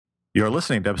You're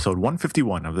listening to episode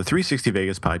 151 of the 360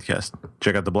 Vegas podcast.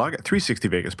 Check out the blog at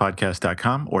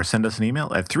 360vegaspodcast.com or send us an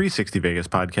email at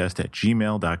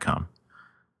 360vegaspodcast@gmail.com.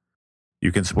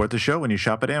 You can support the show when you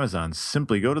shop at Amazon.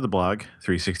 Simply go to the blog,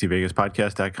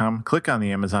 360vegaspodcast.com, click on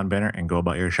the Amazon banner, and go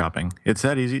about your shopping. It's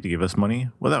that easy to give us money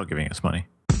without giving us money.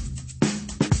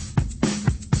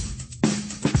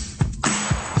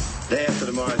 Day after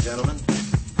tomorrow, gentlemen,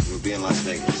 we'll be in Las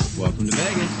Vegas. Welcome to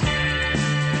Vegas.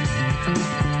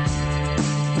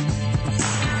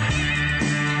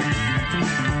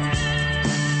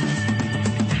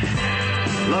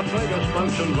 Las Vegas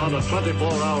functions on a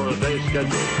 24-hour-a-day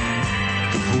schedule.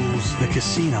 The pools, the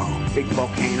casino. Big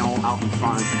volcano out in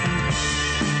front.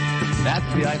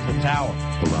 That's the Eiffel Tower.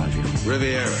 Bellagio.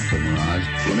 Riviera. The Mirage.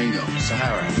 Flamingo.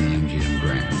 Sahara. The MGM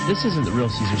Grand. This isn't the real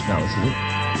Caesar's Palace, is it?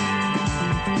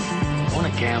 I want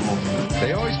to gamble.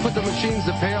 They always put the machines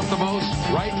that pay off the most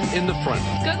right in the front.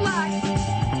 Good luck.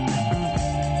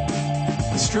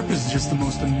 The Strip is just the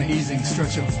most amazing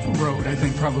stretch of road, I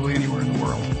think, probably anywhere in the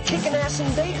world. Kicking ass in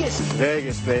Vegas.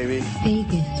 Vegas, baby.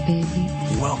 Vegas, baby.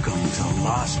 Welcome to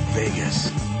Las Vegas.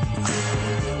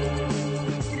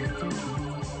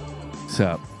 What's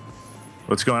up?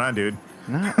 What's going on, dude?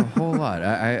 Not a whole lot.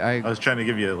 I was trying to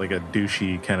give you like a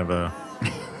douchey kind of a...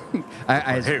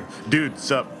 hey, dude,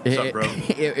 sup, bro?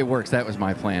 It works. That was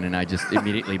my plan, and I just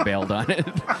immediately bailed on it.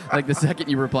 Like the second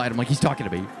you replied, I'm like, he's talking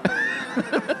to me.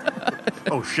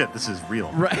 Oh, shit, this is real.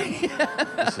 Right.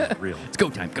 This is real. It's go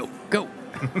time. Go.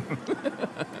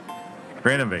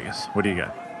 Brandon Vegas, what do you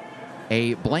got?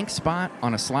 A blank spot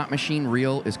on a slot machine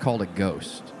reel is called a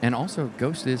ghost. And also,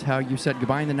 ghost is how you said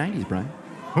goodbye in the 90s, Brian.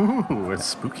 Ooh, it's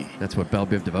spooky. That's what Belle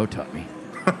Biv DeVoe taught me.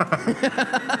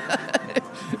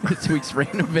 This week's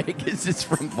Random Vegas is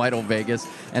from Vital Vegas,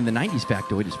 and the 90s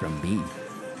factoid is from me.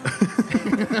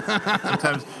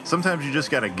 Sometimes you just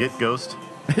gotta get ghost.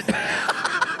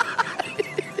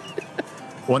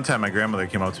 One time, my grandmother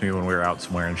came up to me when we were out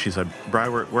somewhere, and she said, "Bri,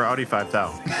 we're Audi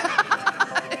 5000."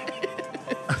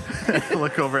 I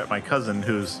look over at my cousin,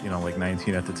 who's like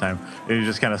 19 at the time, and he's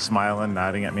just kind of smiling,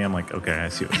 nodding at me. I'm like, "Okay, I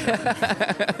see what's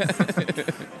happening."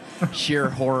 Sheer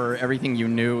horror. Everything you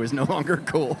knew is no longer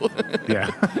cool. Yeah.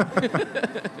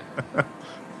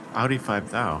 Audi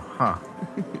 5000, huh?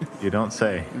 You don't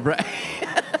say. Right.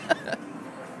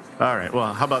 All right.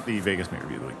 Well, how about the Vegas Meet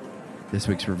Review of the Week? This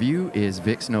week's review is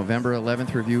Vic's November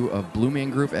 11th review of Blue Man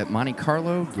Group at Monte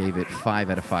Carlo. Gave it 5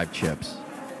 out of 5 chips.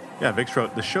 Yeah, Vix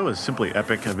wrote, "The show is simply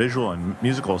epic, a visual and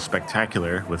musical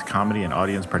spectacular, with comedy and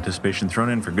audience participation thrown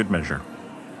in for good measure.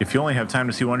 If you only have time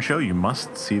to see one show, you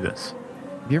must see this."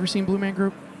 Have you ever seen Blue Man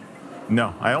Group?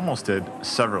 No, I almost did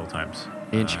several times.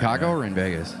 In Chicago or in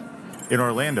Vegas? In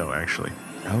Orlando, actually.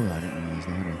 Oh, I didn't realize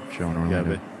they had a show in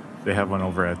Orlando. Yeah, they have one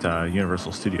over at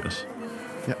Universal Studios.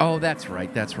 Yeah, oh, that's right.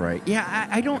 Yeah,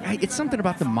 I don't. It's something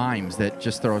about the mimes that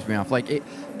just throws me off. Like,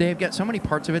 they've got so many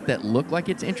parts of it that look like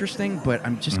it's interesting, but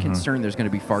I'm just concerned there's going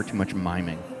to be far too much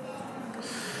miming.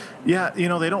 Yeah,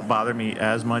 they don't bother me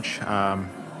as much. I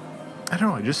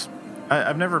don't know.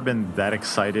 I've never been that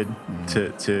excited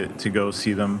to go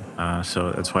see them,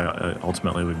 so that's why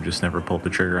ultimately we've just never pulled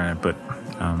the trigger on it. But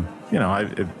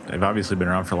I've obviously been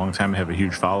around for a long time. I have a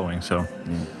huge following, so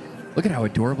look at how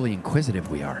adorably inquisitive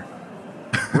we are.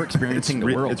 We're experiencing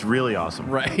the world. It's really awesome,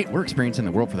 right? We're experiencing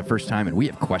the world for the first time, and we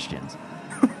have questions.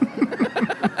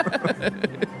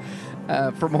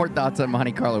 For more thoughts on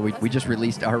Monte Carlo, we just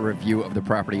released our review of the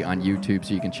property on YouTube,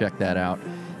 so you can check that out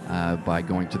by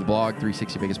going to the blog,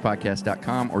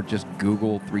 360vegaspodcast.com, or just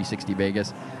Google 360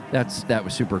 Vegas. That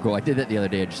was super cool. I did that the other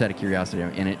day just out of curiosity,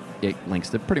 and it links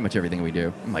to pretty much everything we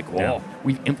do. I'm like, whoa,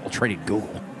 we've infiltrated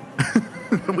Google.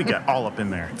 We got all up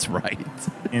in there. That's right.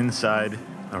 Inside,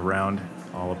 around,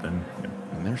 all up in. Yeah.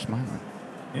 And they're smiling.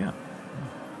 Yeah.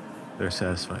 They're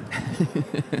satisfied.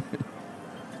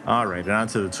 All right, and on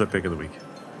to the Twit Pick of the Week.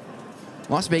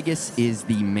 Las Vegas is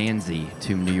the Manzi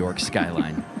to New York's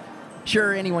skyline.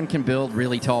 Sure, anyone can build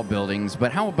really tall buildings,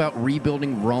 but how about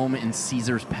rebuilding Rome and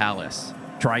Caesar's Palace?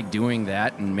 Try doing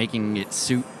that and making it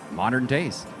suit modern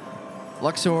taste.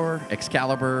 Luxor,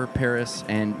 Excalibur, Paris,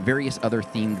 and various other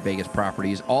themed Vegas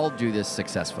properties all do this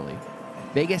successfully.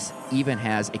 Vegas even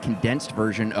has a condensed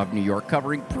version of New York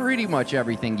covering pretty much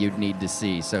everything you'd need to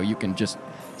see, so you can just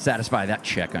satisfy that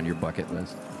check on your bucket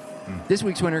list. This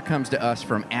week's winner comes to us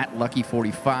from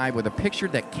 @Lucky45 with a picture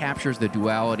that captures the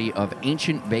duality of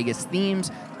ancient Vegas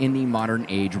themes in the modern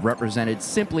age, represented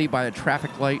simply by a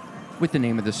traffic light with the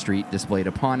name of the street displayed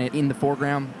upon it in the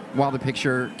foreground, while the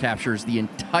picture captures the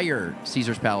entire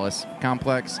Caesar's Palace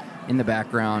complex in the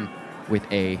background with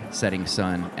a setting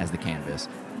sun as the canvas.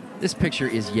 This picture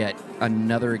is yet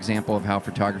another example of how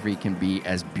photography can be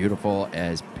as beautiful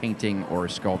as painting or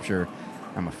sculpture.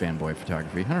 I'm a fanboy of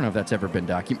photography. I don't know if that's ever been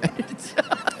documented.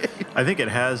 I think it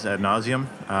has ad nauseum.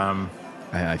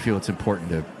 I feel it's important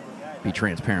to be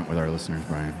transparent with our listeners,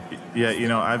 Brian. Yeah,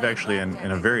 I've actually,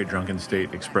 in a very drunken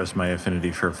state, expressed my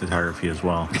affinity for photography as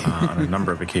well on a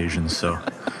number of occasions. So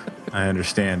I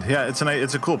understand. Yeah, it's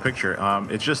a cool picture.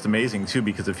 It's just amazing too,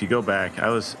 because if you go back, I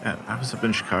was up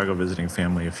in Chicago visiting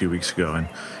family a few weeks ago and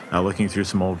looking through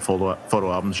some old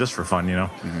photo albums just for fun,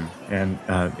 Mm-hmm. And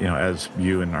as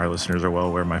you and our listeners are well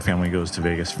aware, my family goes to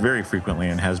Vegas very frequently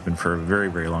and has been for a very,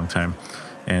 very long time.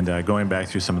 And going back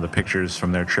through some of the pictures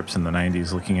from their trips in the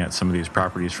 90s, looking at some of these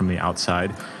properties from the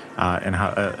outside, and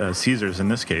how Caesars, in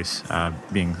this case,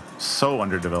 being so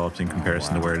underdeveloped in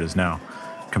comparison to where it is now,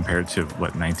 compared to,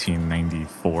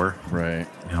 1994? Right.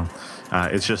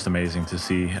 It's just amazing to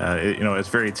see. It's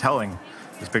very telling.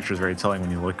 This picture is very telling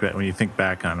when you think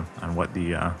back on what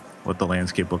the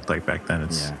landscape looked like back then.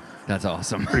 It's that's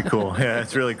awesome. Pretty cool. Yeah,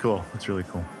 it's really cool. It's really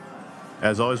cool.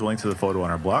 As always, we'll link to the photo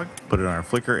on our blog, put it on our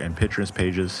Flickr and Pinterest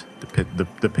pages. The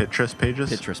Pinterest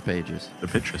pages? Pinterest pages. The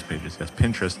Pinterest pages, yes.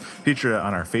 Pinterest. Feature it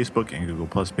on our Facebook and Google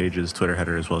Plus pages, Twitter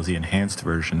header, as well as the enhanced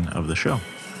version of the show.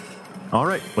 All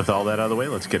right, with all that out of the way,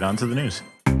 let's get on to the news.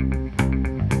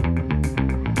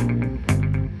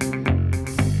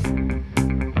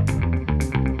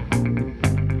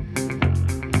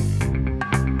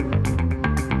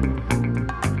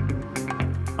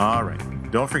 All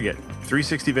right, don't forget,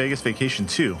 360 Vegas Vacation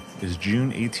 2 is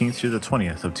June 18th through the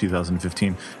 20th of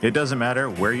 2015. It doesn't matter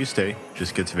where you stay,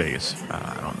 just get to Vegas.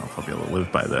 I don't know if I'll be able to live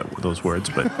by those words,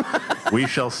 but we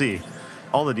shall see.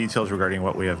 All the details regarding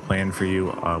what we have planned for you,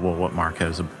 what Mark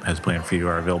has planned for you,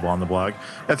 are available on the blog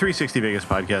at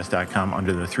 360vegaspodcast.com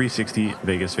under the 360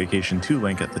 Vegas Vacation 2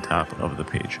 link at the top of the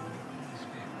page.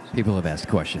 People have asked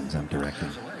questions. I'm directing.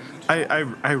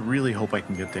 I really hope I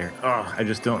can get there. Oh, I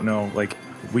just don't know. Like,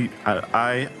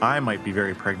 I might be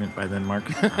very pregnant by then, Mark.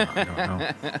 I don't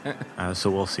know.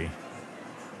 So we'll see.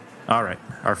 All right.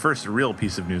 Our first real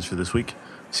piece of news for this week: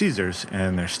 Caesars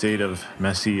and their state of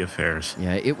messy affairs.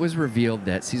 Yeah, it was revealed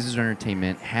that Caesars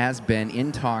Entertainment has been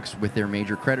in talks with their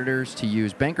major creditors to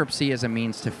use bankruptcy as a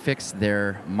means to fix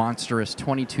their monstrous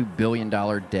 $22 billion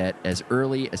debt as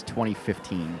early as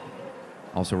 2015.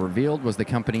 Also revealed was the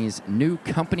company's new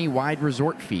company-wide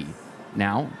resort fee.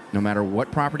 Now, no matter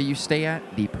what property you stay at,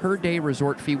 the per-day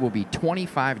resort fee will be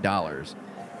 $25.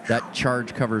 That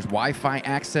charge covers Wi-Fi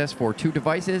access for 2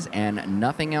 devices and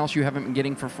nothing else you haven't been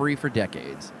getting for free for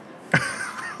decades.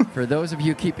 For those of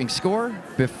you keeping score,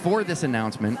 before this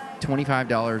announcement,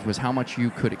 $25 was how much you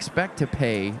could expect to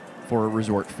pay for a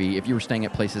resort fee if you were staying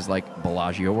at places like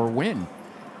Bellagio or Wynn.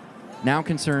 Now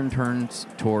concern turns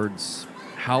towards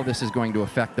how this is going to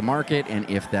affect the market and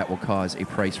if that will cause a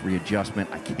price readjustment.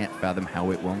 I can't fathom how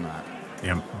it will not.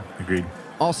 Yep, agreed.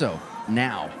 Also,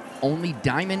 now, only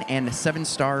Diamond and 7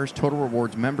 Stars Total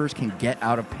Rewards members can get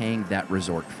out of paying that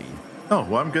resort fee. Oh,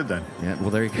 well, I'm good then. Yeah, well,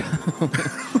 there you go.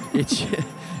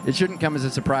 It shouldn't come as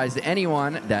a surprise to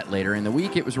anyone that later in the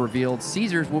week it was revealed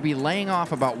Caesars will be laying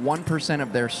off about 1%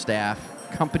 of their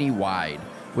staff company-wide,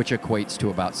 which equates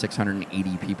to about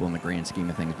 680 people in the grand scheme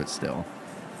of things, but still.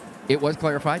 It was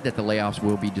clarified that the layoffs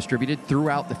will be distributed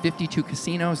throughout the 52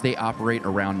 casinos they operate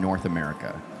around North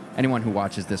America. Anyone who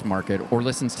watches this market or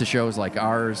listens to shows like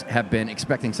ours have been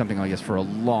expecting something like this for a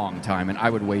long time, and I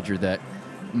would wager that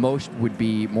most would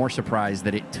be more surprised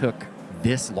that it took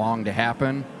this long to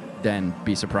happen than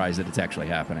be surprised that it's actually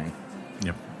happening.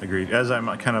 Yep, agreed. As I'm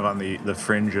kind of on the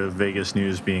fringe of Vegas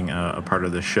news being a part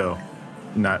of this show,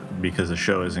 not because the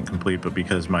show isn't complete, but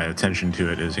because my attention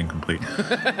to it is incomplete.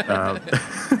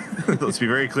 Let's be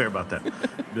very clear about that.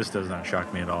 This does not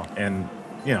shock me at all. And,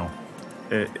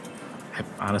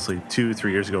 honestly,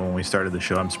 2-3 years ago when we started the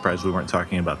show, I'm surprised we weren't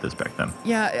talking about this back then.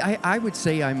 Yeah, I would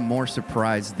say I'm more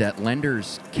surprised that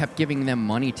lenders kept giving them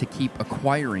money to keep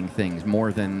acquiring things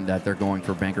more than that they're going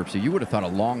for bankruptcy. You would have thought a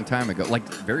long time ago, like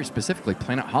very specifically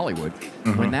Planet Hollywood,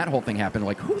 when that whole thing happened,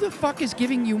 like, who the fuck is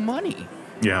giving you money?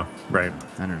 Yeah, right.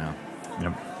 I don't know.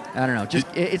 Yep. I don't know.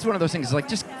 It's one of those things, like,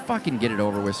 just fucking get it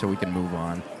over with so we can move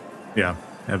on. Yeah,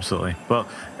 absolutely. Well,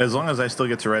 as long as I still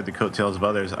get to ride the coattails of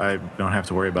others, I don't have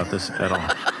to worry about this at all.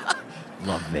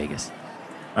 Love Vegas.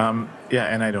 Yeah,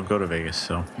 and I don't go to Vegas,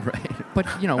 so. Right. But,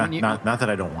 not that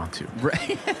I don't want to.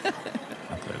 Right.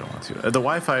 Not that I don't want to. The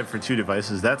Wi-Fi for 2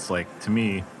 devices, that's like, to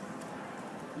me,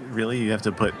 really, you have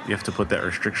to put that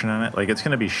restriction on it. Like, it's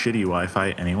going to be shitty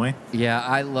Wi-Fi anyway. Yeah,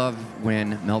 I love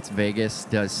when Melts Vegas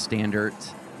does standard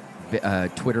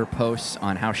Twitter posts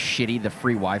on how shitty the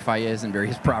free Wi-Fi is in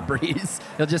various properties.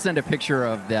 He'll just send a picture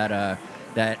of that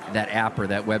that app or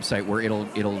that website where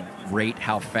it'll rate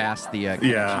how fast the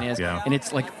connection is, and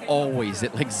it's like always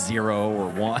at like 0 or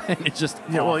 1. It's just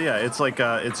it's like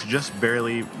it's just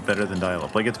barely better than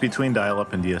dial-up. Like it's between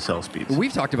dial-up and DSL speeds.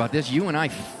 We've talked about this. You and I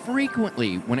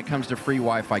frequently, when it comes to free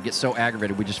Wi-Fi, get so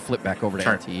aggravated we just flip back over to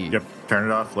LTE. Yep, turn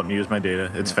it off. Let me use my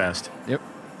data. It's fast. Yep.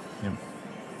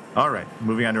 All right,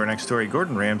 moving on to our next story.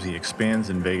 Gordon Ramsay expands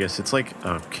in Vegas. It's like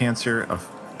a cancer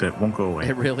that won't go away.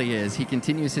 It really is. He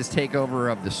continues his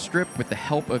takeover of the Strip with the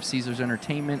help of Caesars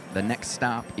Entertainment. The next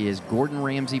stop is Gordon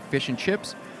Ramsay Fish and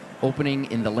Chips,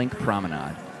 opening in the Link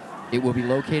Promenade. It will be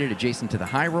located adjacent to the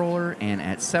High Roller, and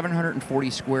at 740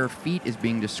 square feet is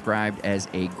being described as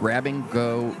a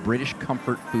grab-and-go British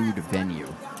comfort food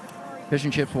venue. Fish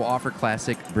and Chips will offer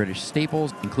classic British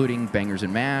staples, including bangers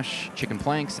and mash, chicken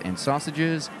planks, and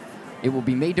sausages. It will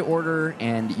be made to order,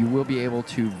 and you will be able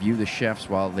to view the chefs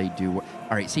while they do. All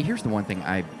right, see, here's the one thing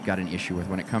I've got an issue with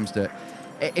when it comes to...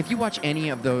 If you watch any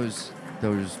of those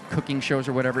cooking shows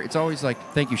or whatever, it's always like,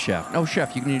 thank you, chef. No,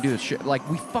 chef, you need to do this. Like,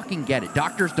 we fucking get it.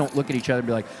 Doctors don't look at each other and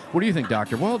be like, what do you think,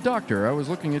 doctor? Well, doctor, I was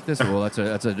looking at this. Well, that's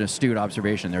an astute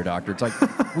observation there, doctor. It's like,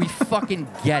 we fucking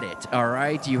get it, all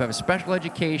right? You have a special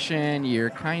education.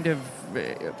 You're kind of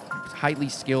highly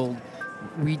skilled.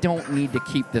 We don't need to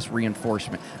keep this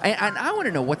reinforcement. And I want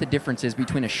to know what the difference is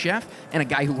between a chef and a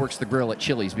guy who works the grill at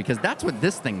Chili's, because that's what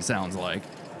this thing sounds like.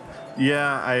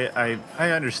 Yeah, I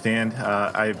understand.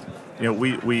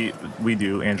 We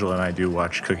do, Angela and I do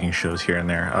watch cooking shows here and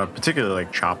there, particularly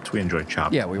like Chopped. We enjoy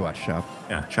Chopped. Yeah, we watch Chopped.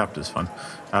 Yeah, Chopped is fun.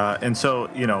 And so,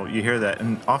 you hear that,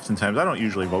 and oftentimes, I don't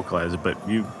usually vocalize it, but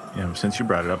since you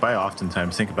brought it up, I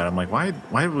oftentimes think about it. I'm like, why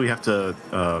do we have to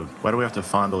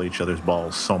fondle each other's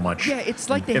balls so much? Yeah, it's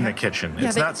like in the kitchen. Yeah,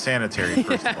 it's not sanitary,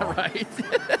 first of all. Right.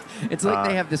 It's like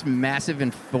they have this massive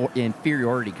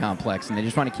inferiority complex, and they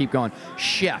just want to keep going.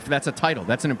 Chef, that's a title.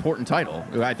 That's an important title.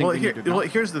 I think.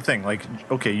 Here's the thing. Like,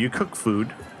 okay, you cook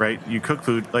food, right? You cook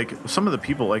food. Like some of the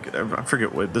people, like I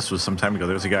forget what this was some time ago.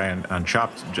 There was a guy on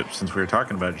Chopped, since we were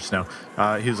talking about it just now.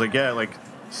 He was like, yeah, like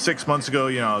 6 months ago,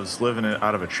 I was living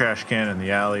out of a trash can in the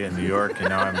alley in New York, and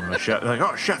now I'm a chef. Like,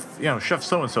 oh, chef, chef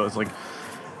so and so. It's like,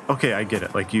 okay, I get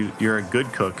it. Like you're a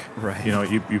good cook, right?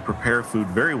 You prepare food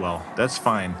very well. That's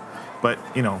fine, but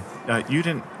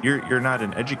you're not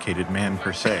an educated man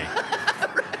per se.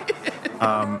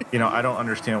 I don't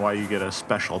understand why you get a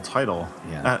special title.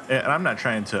 Yeah. And I'm not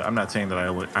saying that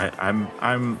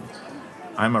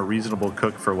I'm a reasonable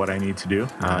cook for what I need to do.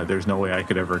 There's no way I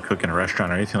could ever cook in a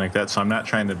restaurant or anything like that. So I'm not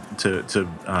trying to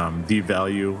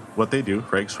devalue what they do,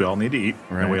 right? Because we all need to eat,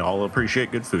 right, and we all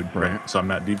appreciate good food, right? So I'm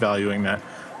not devaluing that.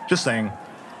 Just saying,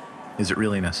 is it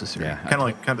really necessary?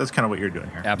 Yeah. That's kind of what you're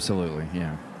doing here. Absolutely,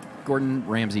 yeah. Gordon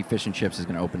Ramsay Fish and Chips is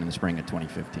going to open in the spring of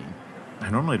 2015. I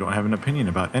normally don't have an opinion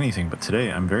about anything, but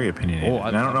today I'm very opinionated.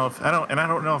 And I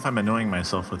don't know if I'm annoying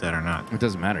myself with that or not. It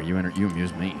doesn't matter. You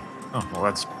amuse me. Oh, well,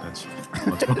 let's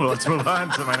move on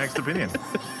to my next opinion.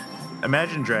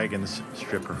 Imagine Dragons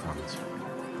strip performance.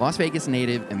 Las Vegas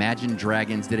native Imagine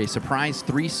Dragons did a surprise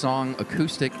 3-song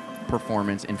acoustic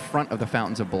performance in front of the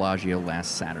Fountains of Bellagio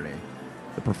last Saturday.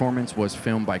 The performance was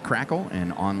filmed by Crackle,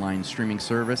 an online streaming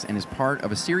service, and is part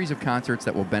of a series of concerts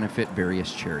that will benefit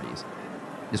various charities.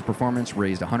 This performance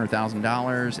raised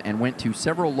 $100,000 and went to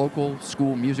several local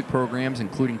school music programs,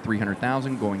 including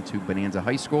 $300,000 going to Bonanza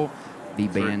High School. The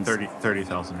band's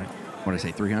 30,000, right? What did I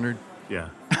say, 300? Yeah.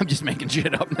 I'm just making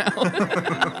shit up now.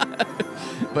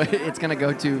 But it's going to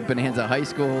go to Bonanza High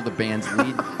School, the band's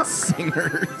lead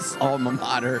singer's alma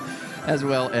mater, as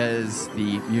well as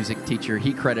the music teacher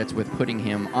he credits with putting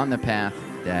him on the path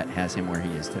that has him where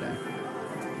he is today.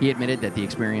 He admitted that the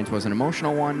experience was an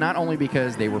emotional one, not only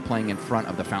because they were playing in front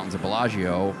of the Fountains of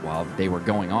Bellagio while they were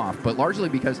going off, but largely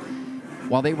because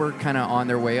while they were kind of on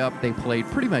their way up, they played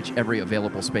pretty much every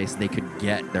available space they could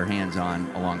get their hands on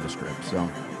along the Strip. So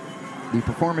the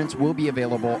performance will be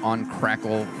available on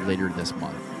Crackle later this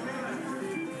month.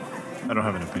 I don't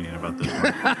have an opinion about this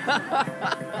one.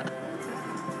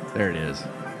 There it is.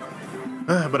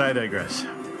 But I digress.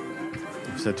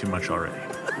 I've said too much already.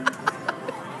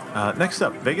 Next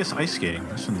up, Vegas ice skating.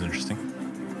 This one's interesting.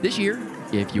 This year,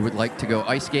 if you would like to go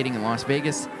ice skating in Las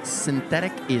Vegas,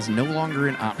 synthetic is no longer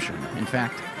an option. In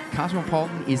fact,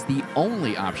 Cosmopolitan is the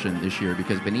only option this year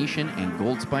because Venetian and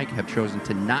Gold Spike have chosen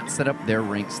to not set up their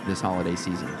rinks this holiday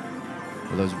season.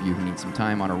 For those of you who need some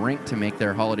time on a rink to make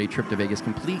their holiday trip to Vegas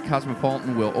complete,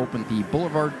 Cosmopolitan will open the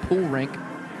Boulevard Pool Rink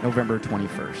November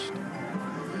 21st.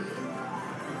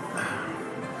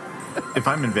 if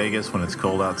I'm in Vegas when it's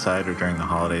cold outside or during the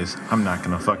holidays, I'm not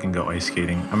going to fucking go ice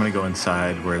skating. I'm going to go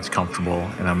inside where it's comfortable,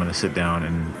 and I'm going to sit down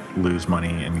and lose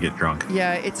money and get drunk.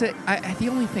 Yeah, the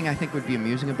only thing I think would be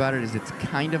amusing about it is it's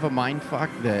kind of a mind fuck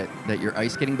that you're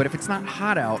ice skating, but if it's not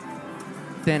hot out,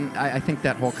 then I think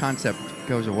that whole concept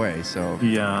goes away. So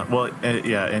yeah, well,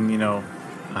 yeah, and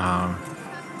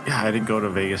yeah, I didn't go to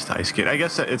Vegas to ice skate. I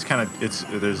guess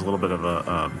there's a little bit of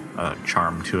a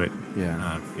charm to it.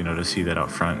 Yeah. To see that out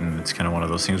front, and it's kind of one of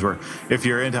those things where if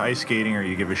you're into ice skating or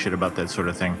you give a shit about that sort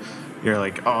of thing, you're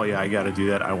like, oh yeah, I got to do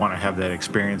that. I want to have that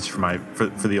experience for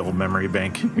the old memory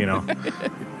bank,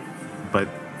 But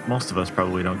most of us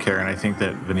probably don't care, and I think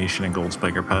that Venetian and Gold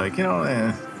Spike are probably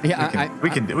like, we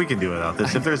can do without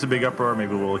this. If there's a big uproar,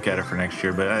 maybe we'll look at it for next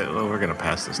year. But we're gonna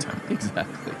pass this time.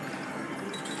 Exactly.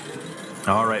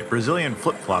 All right, Brazilian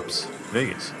flip-flops,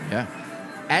 Vegas. Yeah.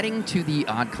 Adding to the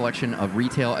odd collection of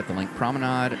retail at the Link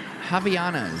Promenade,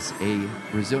 Havianas, a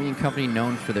Brazilian company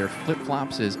known for their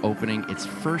flip-flops, is opening its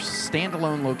first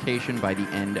standalone location by the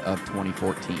end of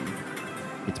 2014.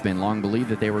 It's been long believed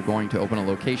that they were going to open a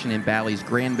location in Bally's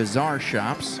Grand Bazaar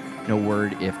shops. No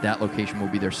word if that location will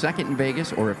be their second in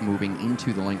Vegas or if moving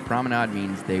into the Link Promenade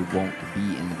means they won't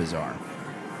be in the bazaar.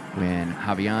 When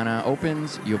Haviana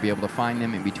opens, you'll be able to find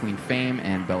them in between Fame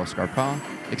and Bella Scarpa.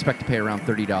 Expect to pay around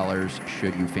 $30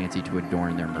 should you fancy to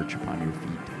adorn their merch upon your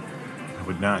feet. I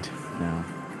would not. No.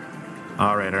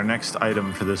 All right, our next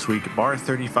item for this week, Bar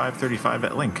 3535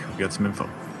 at Link. We got some info.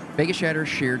 Vegas Shatter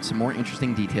shared some more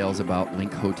interesting details about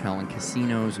Link Hotel and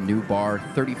Casino's new Bar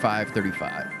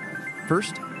 3535.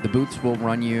 First, the booths will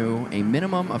run you a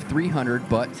minimum of $300,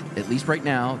 but at least right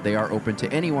now, they are open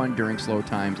to anyone during slow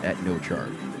times at no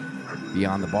charge.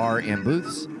 Beyond the bar and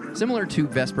booths, similar to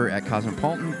Vesper at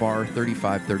Cosmopolitan, Bar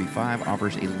 3535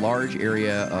 offers a large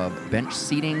area of bench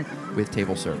seating with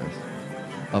table service.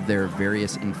 Of their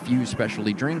various infused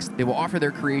specialty drinks, they will offer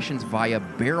their creations via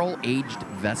barrel-aged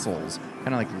vessels,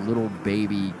 kind of like little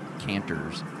baby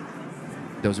canters.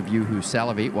 Those of you who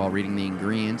salivate while reading the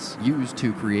ingredients used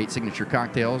to create signature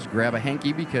cocktails, grab a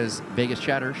hanky because Vegas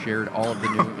Chatter shared all of the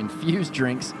new infused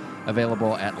drinks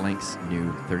available at Link's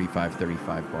new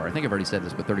 3535 bar. I think I've already said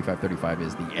this, but 3535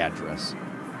 is the address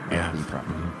of the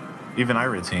property. Mm-hmm. Even I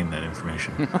retain that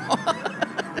information.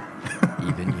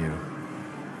 Even you.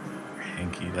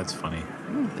 Hanky, that's funny.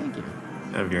 Thank you.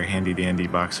 Have your handy-dandy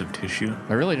box of tissue.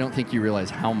 I really don't think you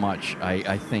realize how much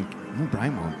I think,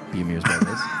 Brian won't be amused by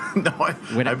this. No,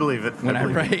 I believe it. When I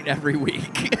write every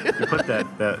week. You put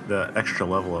the extra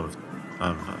level of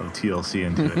TLC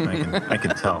into it, and I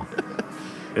can tell.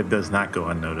 It does not go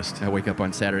unnoticed. I wake up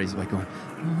on Saturdays like going,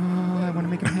 oh, I want to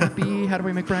make him happy. How do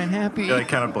I make Brian happy? You're like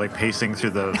kind of like pacing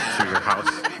through your house.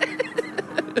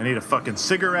 I need a fucking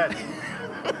cigarette.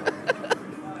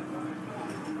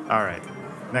 All right.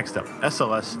 Next up,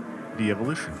 SLS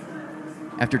De-Evolution.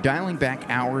 After dialing back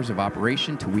hours of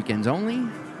operation to weekends only,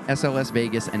 SLS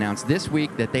Vegas announced this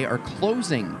week that they are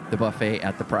closing the buffet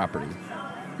at the property.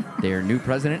 Their new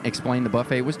president explained the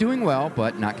buffet was doing well,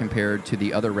 but not compared to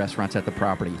the other restaurants at the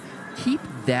property. Keep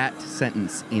that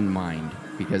sentence in mind,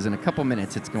 because in a couple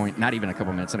minutes, in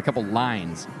a couple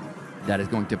lines, that is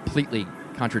going to completely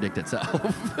contradict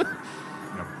itself.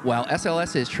 While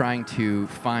SLS is trying to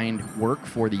find work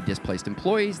for the displaced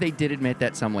employees, they did admit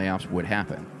that some layoffs would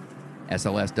happen.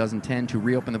 SLS does intend to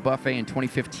reopen the buffet in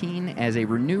 2015 as a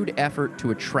renewed effort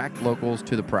to attract locals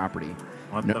to the property.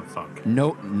 What the fuck?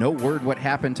 No word what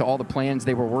happened to all the plans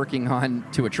they were working on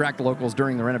to attract locals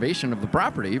during the renovation of the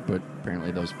property, but apparently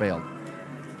those failed.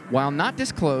 While not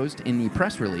disclosed in the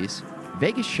press release,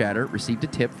 Vegas Chatter received a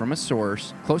tip from a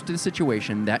source close to the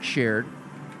situation that shared,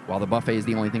 while the buffet is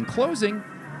the only thing closing,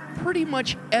 pretty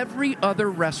much every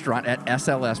other restaurant at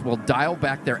SLS will dial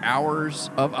back their hours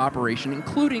of operation,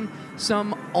 including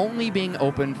some only being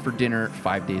open for dinner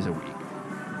 5 days a week.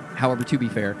 However, to be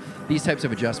fair, these types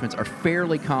of adjustments are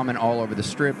fairly common all over the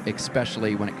Strip,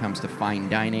 especially when it comes to fine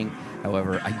dining.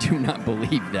 However, I do not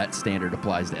believe that standard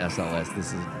applies to SLS. This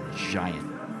is a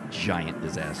giant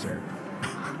disaster.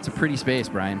 It's a pretty space,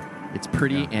 Brian. It's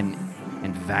pretty and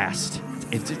vast.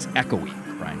 It's echoey,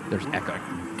 Brian. There's echo.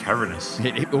 Cavernous.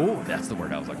 That's the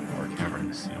word I was looking for.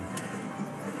 Cavernous, yeah.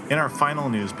 In our final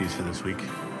news piece for this week,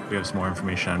 we have some more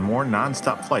information on more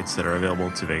non-stop flights that are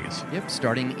available to Vegas. Yep,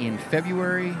 starting in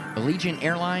February, Allegiant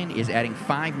Airline is adding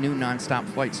 5 new non-stop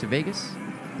flights to Vegas.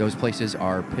 Those places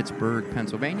are Pittsburgh,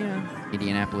 Pennsylvania,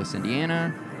 Indianapolis,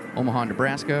 Indiana, Omaha,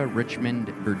 Nebraska, Richmond,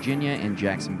 Virginia, and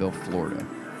Jacksonville, Florida.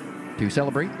 To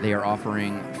celebrate, they are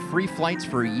offering free flights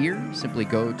for a year. Simply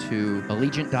go to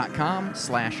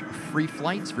allegiant.com/free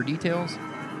flights for details.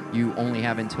 You only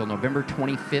have until November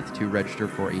 25th to register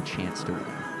for a chance to win.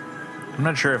 I'm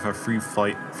not sure if a free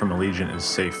flight from Allegiant is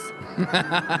safe.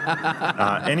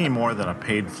 Any more than a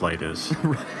paid flight is.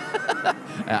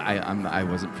 I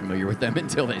wasn't familiar with them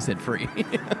until they said free.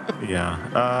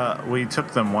 Yeah. We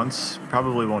took them once.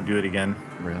 Probably won't do it again.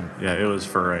 Really? Yeah, it was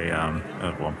for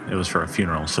it was for a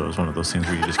funeral, so it was one of those things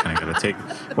where you just kind of got to take.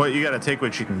 Well, you got to take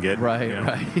what you can get. Right. You know?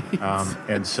 Right.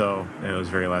 And so it was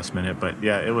very last minute, but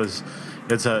yeah, it was.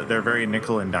 They're very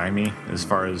nickel and dimey as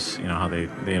far as how they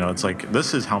it's like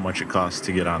this is how much it costs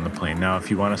to get on the plane. Now,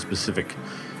 if you want a specific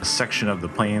section of the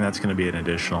plane, that's going to be an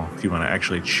additional. If you want to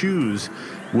actually choose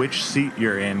which seat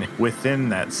you're in within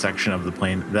that section of the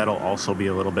plane, that'll also be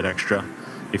a little bit extra.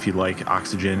 If you like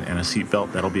oxygen and a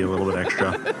seatbelt, that'll be a little bit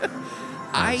extra.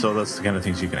 So that's the kind of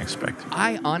things you can expect.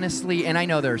 I honestly, and I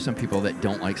know there are some people that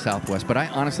don't like Southwest, but I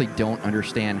honestly don't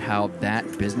understand how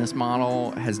that business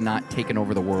model has not taken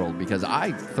over the world, because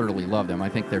I thoroughly love them. I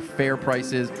think they're fair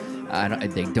prices.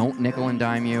 They don't nickel and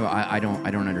dime you. I don't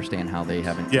understand how they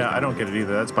haven't. Yeah, I don't get it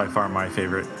either. That's by far my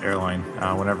favorite airline.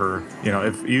 Whenever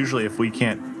if we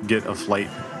can't get a flight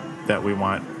that we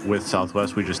want with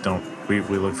Southwest, we just don't. We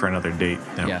look for another date.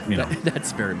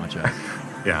 That's very much us.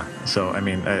 Yeah. So I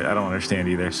mean, I don't understand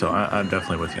either. So I'm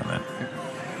definitely with you on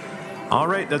that. All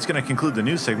right, that's going to conclude the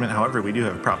news segment. However, we do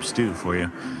have Prop Stew for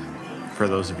you. For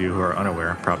those of you who are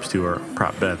unaware, Prop Stew or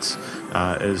Prop Bets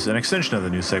is an extension of the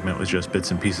news segment with just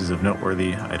bits and pieces of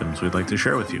noteworthy items we'd like to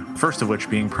share with you. First of which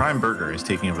being Prime Burger is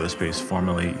taking over the space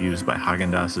formerly used by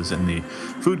Havianas in the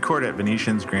food court at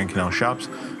Venetian's Grand Canal Shops.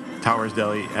 Towers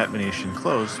Deli at Venetian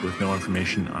closed with no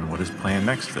information on what is planned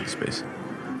next for the space.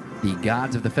 The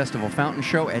Gods of the Festival Fountain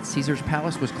Show at Caesars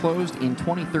Palace was closed in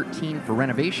 2013 for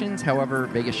renovations. However,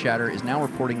 Vegas Chatter is now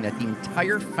reporting that the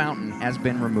entire fountain has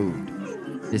been removed.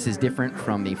 This is different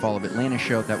from the Fall of Atlanta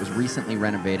show that was recently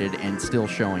renovated and still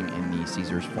showing in the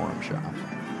Caesars Forum shop.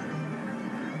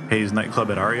 Hayes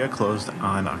nightclub at Aria closed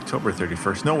on October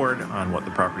 31st. No word on what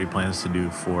the property plans to do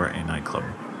for a nightclub.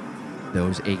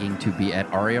 Those aching to be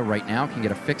at Aria right now can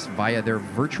get a fix via their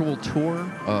virtual tour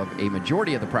of a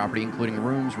majority of the property, including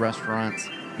rooms, restaurants,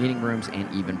 meeting rooms, and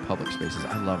even public spaces.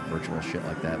 I love virtual shit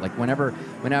like that. Like whenever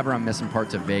I'm missing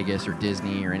parts of Vegas or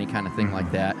Disney or any kind of thing like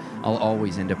that, I'll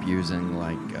always end up using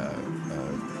like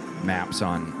maps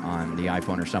on the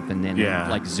iPhone or something, then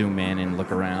like zoom in and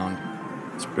look around.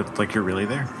 It's like you're really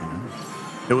there.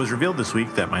 It was revealed this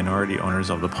week that minority owners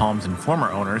of the Palms and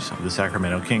former owners of the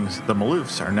Sacramento Kings, the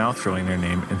Maloofs, are now throwing their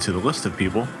name into the list of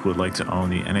people who would like to own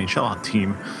the NHL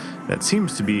team that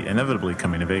seems to be inevitably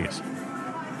coming to Vegas.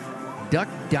 Duck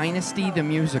Dynasty the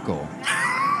musical.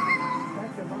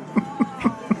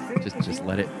 just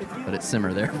let it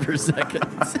simmer there for a second.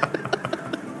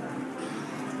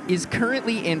 Is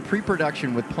currently in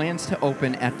pre-production with plans to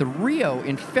open at the Rio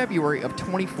in February of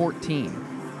 2014.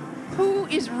 Who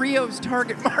is Rio's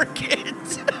target market?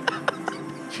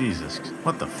 Jesus,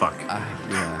 what the fuck?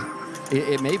 Yeah.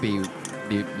 It may be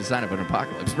the sign of an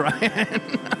apocalypse, Brian.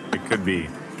 It could be.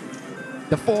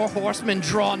 The four horsemen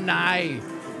draw nigh.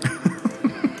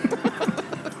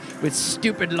 With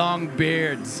stupid long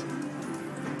beards.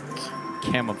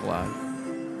 Camouflage.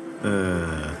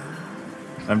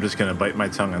 I'm just going to bite my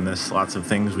tongue on this. Lots of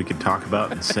things we could talk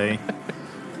about and say.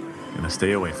 Going to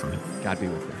stay away from it. God be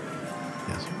with you.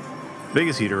 Yes.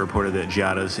 Vegas Heater reported that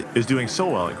Giada's is doing so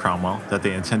well at Cromwell that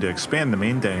they intend to expand the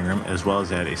main dining room as well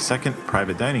as add a second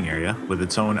private dining area with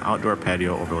its own outdoor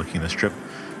patio overlooking the strip.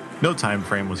 No time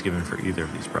frame was given for either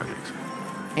of these projects.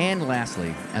 And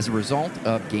lastly, as a result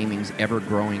of gaming's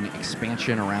ever-growing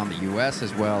expansion around the U.S.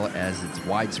 as well as its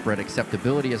widespread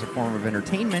acceptability as a form of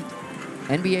entertainment,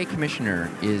 NBA Commissioner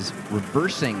is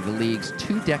reversing the league's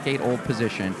 2-decade-old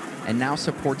position and now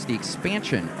supports the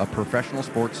expansion of professional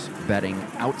sports betting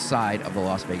outside of the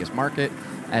Las Vegas market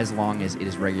as long as it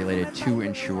is regulated to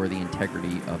ensure the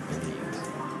integrity of the leagues.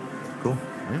 Cool.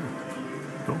 Yeah.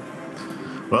 Cool.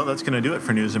 Well, that's going to do it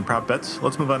for news and prop bets.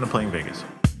 Let's move on to Playing Vegas.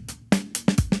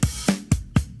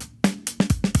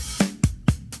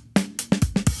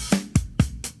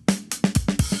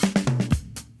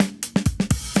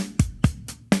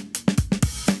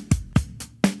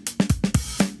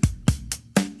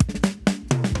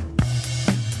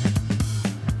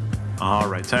 All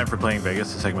right, time for Playing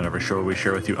Vegas, the segment of our show where we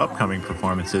share with you upcoming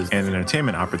performances and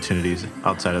entertainment opportunities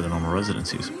outside of the normal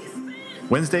residencies.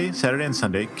 Wednesday, Saturday, and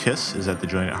Sunday, KISS is at the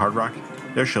Joint at Hard Rock.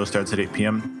 Their show starts at 8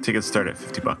 p.m. Tickets start at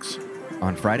 $50.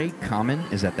 On Friday, Common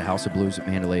is at the House of Blues at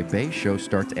Mandalay Bay. Show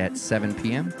starts at 7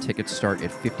 p.m. Tickets start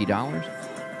at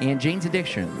 $50. And Jane's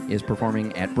Addiction is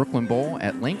performing at Brooklyn Bowl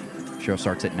at Link. Show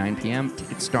starts at 9 p.m.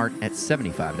 Tickets start at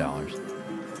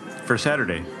 $75. For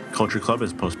Saturday, Culture Club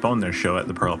has postponed their show at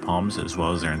the Pearl Palms as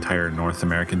well as their entire North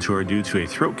American tour due to a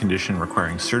throat condition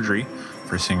requiring surgery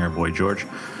for singer Boy George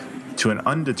to an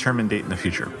undetermined date in the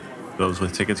future. Those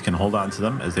with tickets can hold on to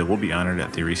them as they will be honored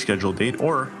at the rescheduled date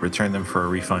or return them for a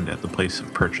refund at the place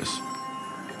of purchase.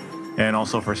 And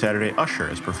also for Saturday, Usher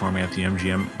is performing at the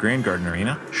MGM Grand Garden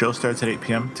Arena. Show starts at 8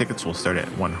 p.m. Tickets will start at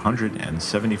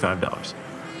 $175.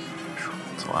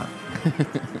 That's a lot.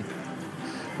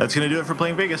 That's going to do it for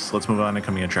Playing Vegas. Let's move on to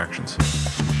coming attractions.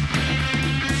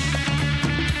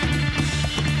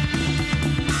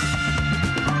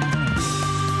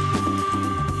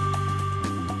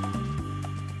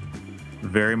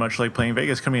 Very much like Playing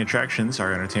Vegas, coming attractions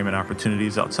are entertainment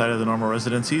opportunities outside of the normal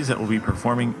residencies that will be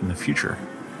performing in the future,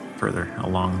 further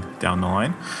along down the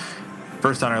line.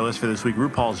 First on our list for this week,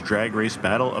 RuPaul's Drag Race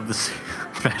Battle of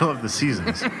the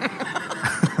Seasons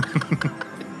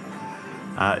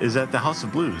is at the House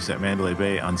of Blues at Mandalay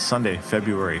Bay on Sunday,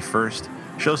 February 1st.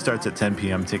 Show starts at 10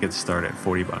 p.m. Tickets start at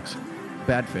 $40.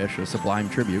 Badfish, a Sublime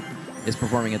tribute, is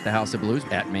performing at the House of Blues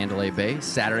at Mandalay Bay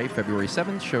Saturday, February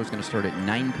 7th. Show's going to start at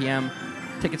 9 p.m.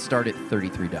 Tickets start at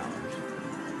 $33.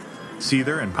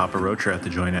 Seether and Papa Roach are at the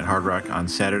Joint at Hard Rock on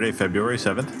Saturday, February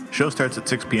 7th. Show starts at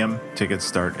 6 p.m. Tickets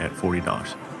start at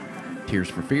 $40. Tears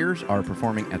for Fears are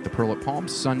performing at the Pearl at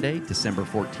Palms Sunday, December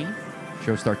 14th.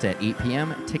 Show starts at 8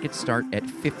 p.m. Tickets start at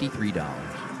 $53.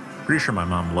 Pretty sure my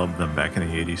mom loved them back in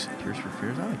the 80s. Tears for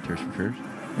Fears? I like Tears for Fears.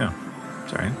 Yeah,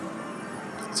 sorry.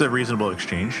 It's a reasonable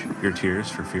exchange. Your tears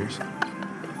for fears.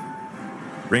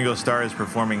 Ringo Starr is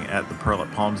performing at the Pearl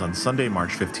at Palms on Sunday,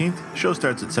 March 15th. Show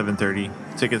starts at 7:30.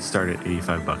 Tickets start at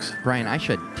 $85. Brian, I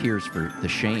shed tears for the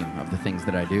shame of the things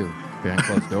that I do behind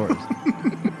closed doors.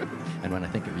 And when I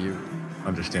think of you.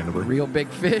 Understandably. Real Big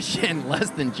Fish and Less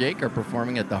Than Jake are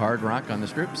performing at the Hard Rock on the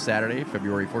Strip Saturday,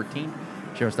 February 14th.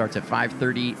 Show starts at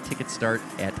 5:30. Tickets start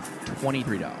at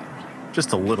 $23.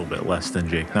 Just a little bit less than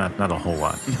Jake, not a whole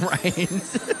lot. Right.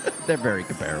 They're very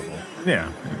comparable.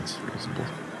 Yeah, it's reasonable.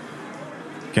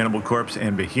 Cannibal Corpse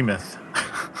and Behemoth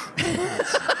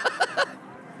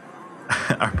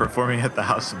are performing at the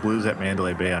House of Blues at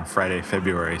Mandalay Bay on Friday,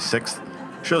 February 6th.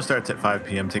 Show starts at 5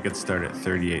 p.m. Tickets start at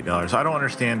 $38. I don't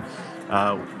understand,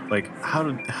 how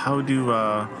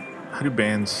do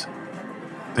bands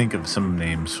think of some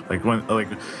names?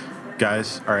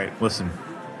 Guys, all right, listen,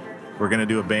 we're gonna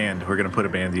do a band. We're gonna put a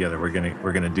band together. We're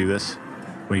gonna do this.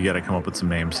 We got to come up with some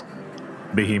names.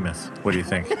 Behemoth. What do you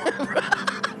think?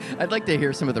 I'd like to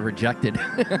hear some of the rejected.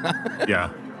 Yeah.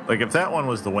 Like, if that one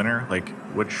was the winner, like,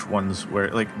 which ones were,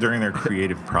 like, during their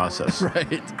creative process.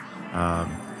 Right.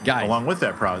 Guys. Along with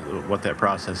that what that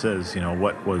process is, you know,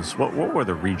 what were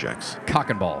the rejects? Cock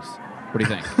and balls. What do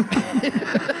you think?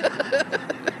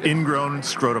 Ingrown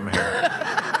scrotum hair.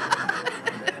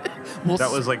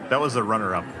 That was a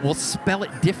runner-up. We'll spell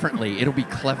it differently. It'll be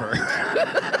clever.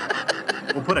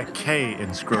 We'll put a K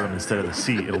in scrotum instead of the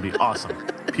C. It'll be awesome.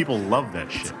 People love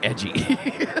that shit. It's edgy.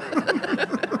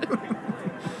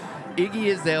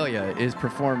 Iggy Azalea is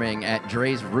performing at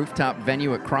Dre's rooftop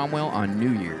venue at Cromwell on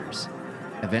New Year's.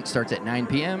 Event starts at 9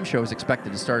 p.m. Show is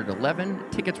expected to start at 11.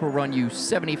 Tickets will run you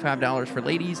 $75 for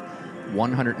ladies,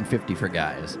 $150 for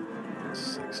guys.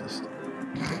 Sexist.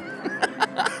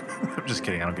 I'm just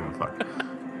kidding. I don't give a fuck.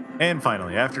 And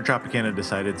finally, after Tropicana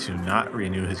decided to not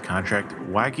renew his contract,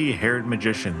 wacky-haired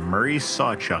magician Murray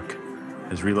Sawchuck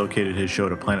has relocated his show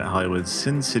to Planet Hollywood's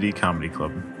Sin City Comedy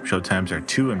Club. Show times are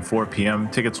 2 and 4 p.m.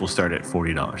 Tickets will start at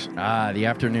 $40. Ah, the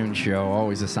afternoon show,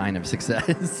 always a sign of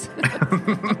success.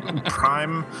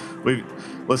 Prime.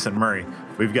 Listen, Murray,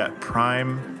 we've got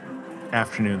prime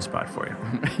afternoon spot for you.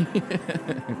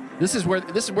 This is where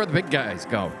the big guys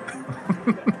go.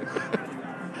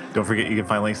 Don't forget, you can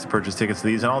find links to purchase tickets to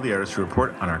these and all the artists who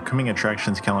report on our coming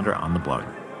attractions calendar on the blog.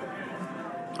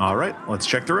 All right, let's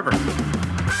check the river.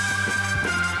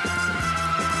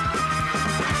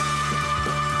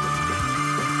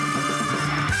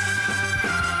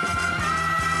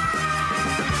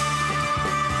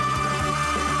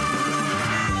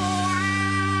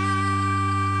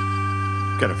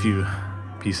 Got a few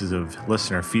pieces of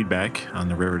listener feedback on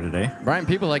the river today. Brian,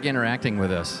 people like interacting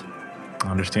with us.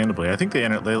 Understandably. I think they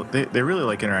really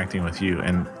like interacting with you,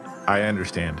 and I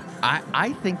understand.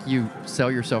 I think you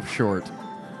sell yourself short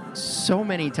so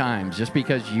many times just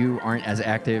because you aren't as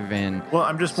active in. Well,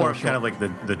 I'm just more of kind of like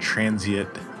the transient,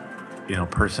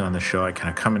 person on the show. I kind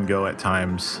of come and go at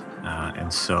times,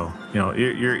 and so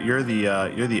you're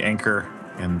the anchor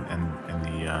and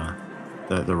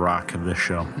the rock of this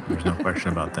show. There's no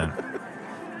question about that.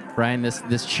 Brian,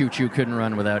 this choo-choo couldn't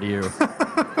run without you.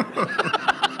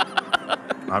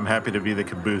 I'm happy to be the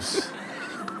caboose.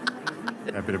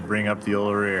 Happy to bring up the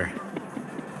old rear.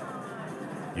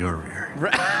 your rear.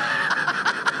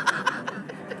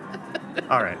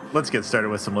 All right, let's get started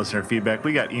with some listener feedback.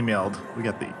 We got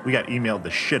emailed the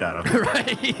shit out of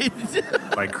Right.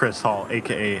 by Chris Hall,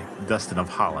 aka Dustin of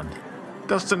Holland.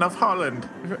 Dustin of Holland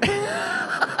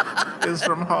is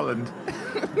from Holland.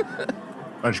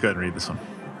 Why don't you go ahead and read this one?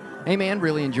 Hey man,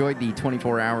 really enjoyed the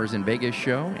 24 Hours in Vegas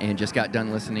show and just got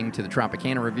done listening to the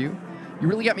Tropicana review. You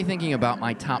really got me thinking about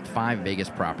my top 5 Vegas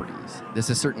properties. This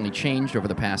has certainly changed over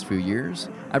the past few years.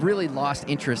 I've really lost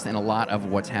interest in a lot of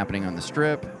what's happening on the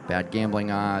Strip. Bad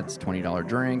gambling odds, $20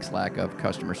 drinks, lack of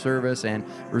customer service, and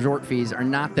resort fees are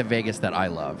not the Vegas that I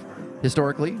love.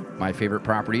 Historically, my favorite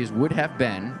properties would have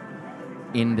been,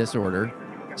 in this order,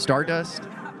 Stardust,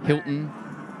 Hilton,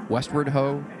 Westward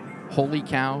Ho, Holy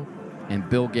Cow, and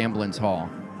Bill Gamblin's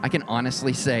Hall. I can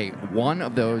honestly say one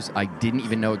of those I didn't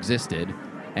even know existed.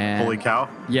 And Holy Cow?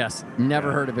 Yes,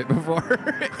 never heard of it before.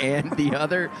 And the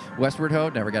other, Westward Ho,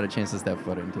 never got a chance to step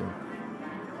foot into.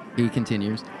 He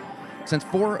continues, since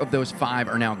 4 of those 5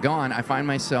 are now gone, I find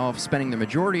myself spending the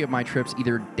majority of my trips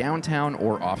either downtown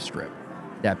or off-strip.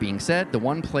 That being said, the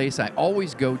one place I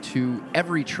always go to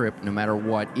every trip, no matter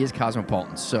what, is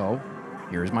Cosmopolitan. So,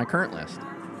 here's my current list.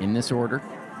 In this order,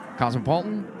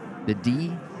 Cosmopolitan, the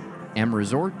D, M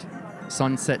Resort,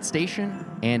 Sunset Station,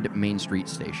 and Main Street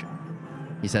Station.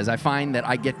 He says, I find that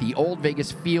I get the old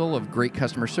Vegas feel of great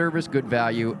customer service, good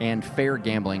value, and fair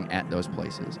gambling at those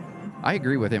places. I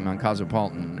agree with him on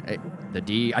Cosmopolitan. The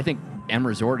D, I think M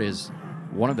Resort is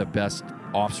one of the best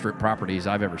off-strip properties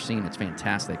I've ever seen. It's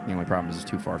fantastic. The only problem is it's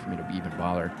too far for me to even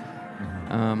bother.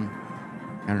 I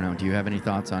don't know. Do you have any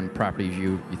thoughts on properties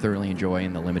you thoroughly enjoy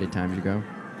in the limited times you go?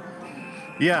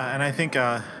 Yeah, and I think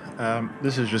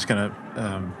this is just going to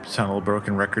sound a little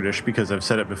broken record-ish because I've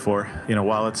said it before. You know,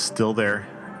 while it's still there,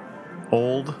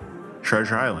 old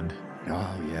Treasure Island.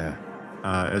 Oh, yeah.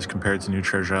 As compared to new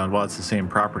Treasure Island, while it's the same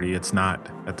property, it's not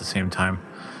at the same time.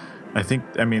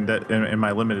 I mean, that in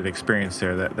my limited experience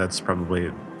there, that's probably,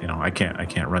 you know, I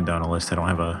can't run down a list. I don't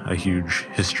have a huge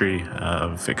history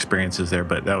of experiences there,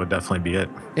 but that would definitely be it.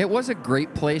 It was a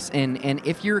great place, and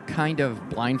if you're kind of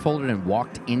blindfolded and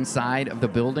walked inside of the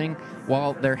building,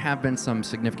 while there have been some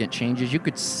significant changes, you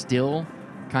could still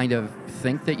kind of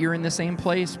think that you're in the same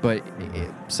place, but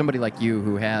somebody like you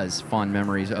who has fond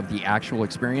memories of the actual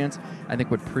experience, I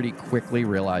think would pretty quickly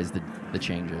realize the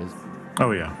changes.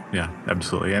 Oh yeah,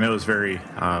 absolutely. And it was very,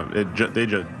 they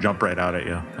just jump right out at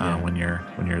you when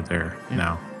you're there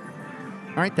now.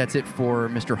 All right, that's it for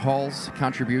Mr. Hall's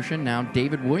contribution. Now,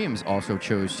 David Williams also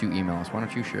chose to email us. Why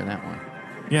don't you share that one?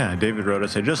 Yeah, David wrote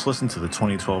us, I just listened to the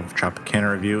 2012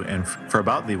 Tropicana review, and for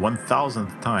about the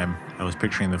 1,000th time, I was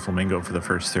picturing the Flamingo for the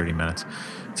first 30 minutes,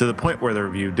 to the point where the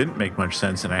review didn't make much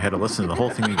sense, and I had to listen to the whole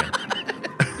thing again.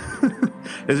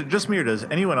 Is it just me, or does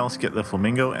anyone else get the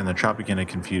Flamingo and the Tropicana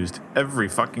confused every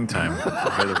fucking time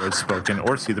I hear the words spoken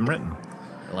or see them written?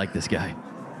 I like this guy.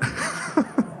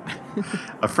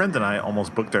 A friend and I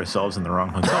almost booked ourselves in the wrong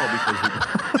hotel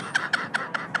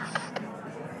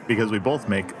because we both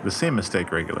make the same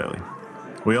mistake regularly.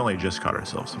 We only just caught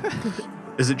ourselves.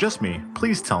 Is it just me?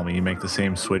 Please tell me you make the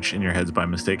same switch in your heads by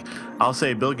mistake. I'll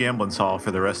say Bill Gamblin's Hall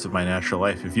for the rest of my natural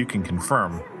life if you can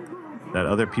confirm that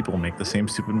other people make the same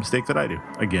stupid mistake that I do,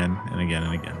 again and again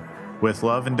and again. With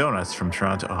love and donuts from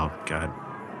Toronto. Oh, God.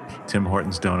 Tim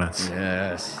Hortons donuts.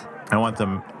 Yes. I want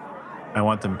them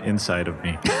inside of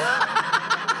me.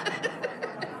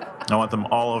 I want them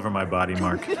all over my body,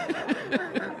 Mark.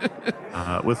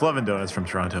 With love and donuts from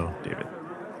Toronto, David.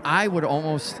 I would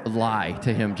almost lie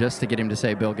to him just to get him to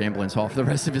say Bill Gamblin's Hall for the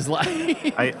rest of his life.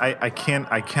 I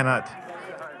cannot.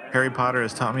 Harry Potter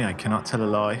has taught me I cannot tell a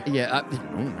lie. Yeah.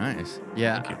 Oh, nice.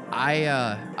 Yeah.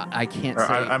 I can't say.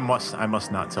 I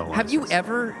must not tell lies. Have you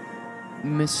ever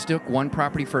mistook one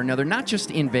property for another? Not just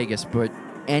in Vegas, but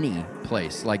any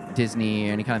place like Disney,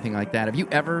 any kind of thing like that. Have you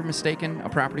ever mistaken a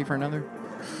property for another?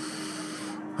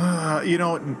 You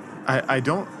know, I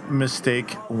don't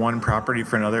mistake one property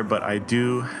for another, but I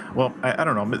do. Well, I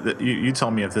don't know. You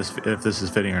tell me if this is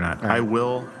fitting or not. Right. I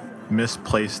will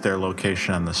misplace their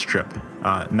location on the strip.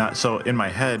 Not so in my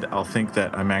head, I'll think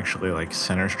that I'm actually like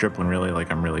center strip when really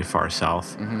like I'm really far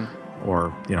south,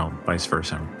 or you know, vice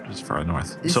versa, I'm just far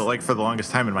north. So like for the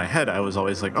longest time in my head, I was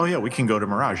always like, oh yeah, we can go to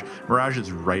Mirage. Mirage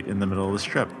is right in the middle of the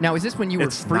strip. Now, is this when you were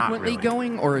It's frequently not really.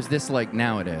 going, or is this like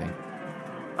nowadays?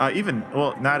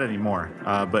 Not anymore.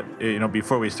 But you know,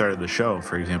 before we started the show,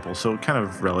 for example, so kind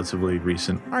of relatively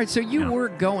recent. All right, so you were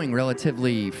going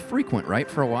relatively frequent,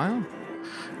 right, for a while?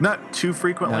 Not too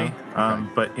frequently, No? Okay.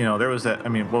 but you know, there was that. I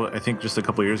mean, well, I think just a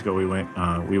couple of years ago we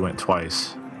went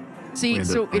twice. See, ended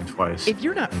so up going twice. if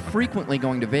you're not frequently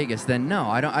going to Vegas, then no,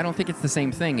 I don't think it's the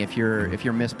same thing if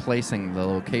you're misplacing the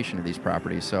location of these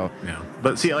properties. So Yeah,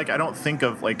 but see, like I don't think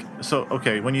of like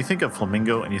okay. When you think of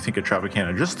Flamingo and you think of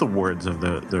Tropicana, just the words of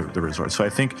the resort. So I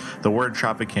think the word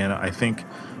Tropicana, I think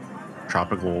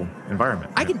tropical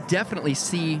environment. I can definitely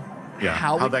see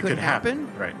how it that could happen.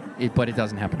 Right. But it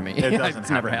doesn't happen to me. It doesn't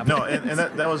it's never happen. happened. No,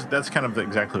 and that's kind of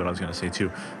exactly what I was going to say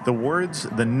too. The words,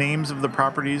 the names of the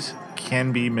properties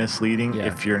can be misleading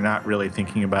if you're not really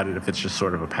thinking about it. If it's just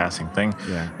sort of a passing thing.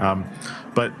 Yeah.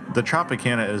 But the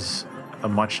Tropicana is a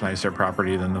much nicer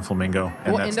property than the Flamingo,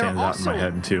 and that stands out in my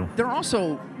head too. They're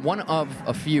also one of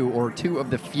a few or two of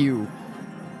the few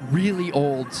really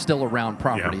old, still around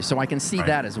properties. So I can see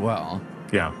that as well.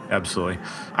 Yeah, absolutely.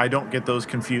 I don't get those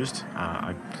confused.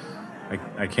 I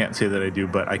can't say that I do,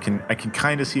 but I can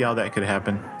kind of see how that could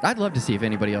happen. I'd love to see if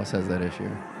anybody else has that issue.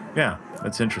 Yeah,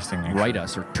 that's interesting. Actually. Write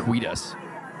us or tweet us.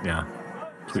 Yeah,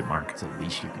 tweet Mark. That's the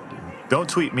least you can do. Don't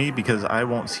tweet me because I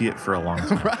won't see it for a long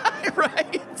time.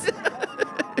 Right.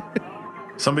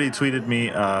 Somebody tweeted me.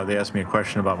 They asked me a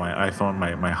question about my iPhone,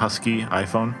 my Husky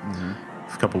iPhone. Mm-hmm.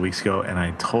 A couple weeks ago, and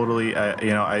I totally,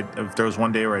 there was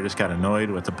one day where I just got annoyed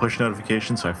with the push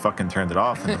notification, so I fucking turned it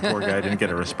off, and the poor guy didn't get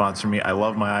a response from me. I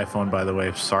love my iPhone, by the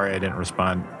way. Sorry I didn't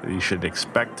respond. You should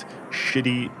expect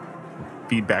shitty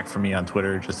feedback from me on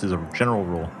Twitter, just as a general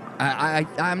rule.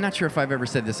 I'm not sure if I've ever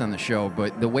said this on the show,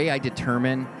 but the way I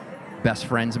determine best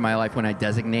friends in my life, when I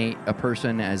designate a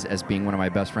person as being one of my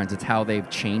best friends, it's how they've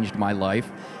changed my life,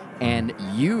 and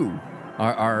you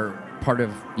are part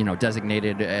of,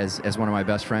 designated as one of my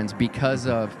best friends because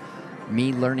of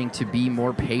me learning to be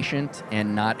more patient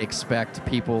and not expect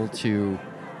people to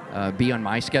be on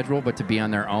my schedule, but to be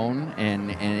on their own.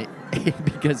 And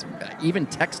because even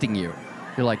texting you,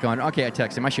 you're like going, okay, I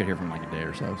text him. I should hear from him like a day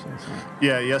or so.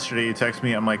 Yeah, yesterday you texted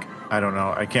me. I'm like, I don't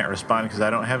know. I can't respond because I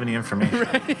don't have any information.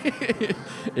 Right.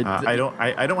 I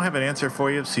don't have an answer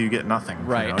for you, so you get nothing.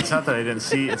 Right. It's not that I didn't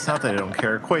see. It's not that I don't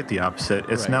care. Quite the opposite.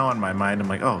 It's now on my mind. I'm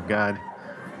like, oh God,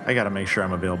 I got to make sure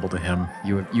I'm available to him.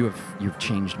 You've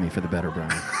changed me for the better,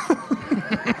 Brian.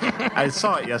 I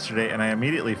saw it yesterday, and I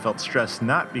immediately felt stressed.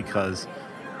 Not because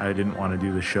I didn't want to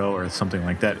do the show or something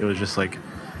like that. It was just like,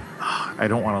 I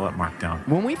don't want to let Mark down.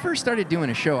 When we first started doing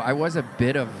a show, I was a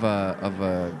bit of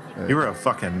a you were a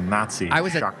fucking Nazi. I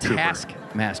was shock a trooper.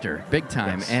 taskmaster, big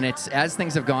time. Yes. And it's as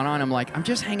things have gone on, I'm like, I'm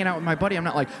just hanging out with my buddy. I'm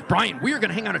not like, Brian, we are going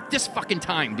to hang out at this fucking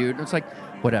time, dude. And it's like,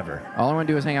 whatever. All I want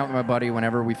to do is hang out with my buddy.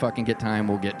 Whenever we fucking get time,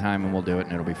 we'll get time and we'll do it,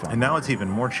 and it'll be fun. And now it's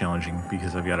even more challenging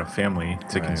because I've got a family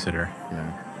to consider.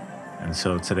 Yeah. And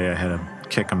so today I had to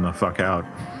kick him the fuck out.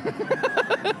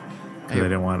 Because I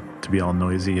didn't want to be all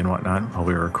noisy and whatnot while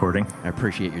we were recording. I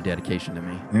appreciate your dedication to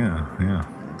me. Yeah.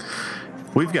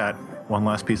 We've got one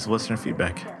last piece of listener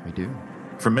feedback. We do.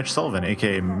 From Mitch Sullivan,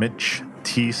 a.k.a. Mitch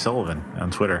T. Sullivan on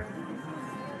Twitter.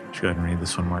 Let's go ahead and read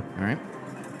this one, Mark. All right.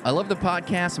 I love the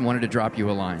podcast and wanted to drop you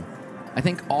a line. I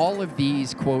think all of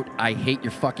these, quote, I hate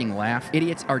your fucking laugh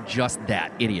idiots are just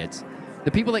that, idiots.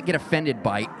 The people that get offended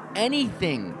by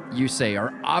anything you say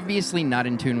are obviously not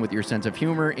in tune with your sense of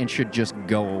humor and should just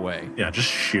go away. Yeah, just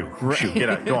shoot. Get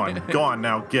out. Go on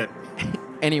now, get.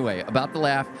 Anyway, about the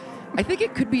laugh, I think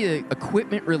it could be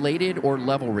equipment related or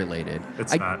level related.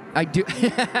 It's not. I do.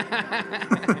 It's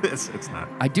not.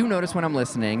 I do notice when I'm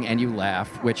listening and you laugh,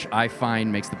 which I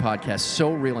find makes the podcast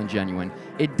so real and genuine,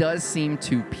 it does seem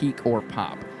to peak or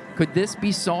pop. Could this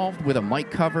be solved with a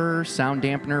mic cover, sound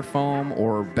dampener foam,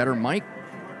 or better mic?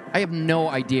 I have no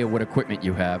idea what equipment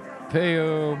you have.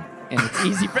 Hey-o. And it's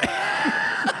easy for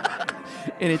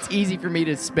and it's easy for me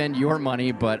to spend your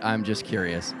money, but I'm just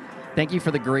curious. Thank you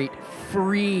for the great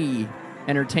free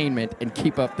entertainment and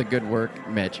keep up the good work,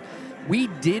 Mitch. We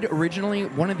did originally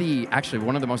one of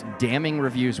the most damning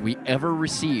reviews we ever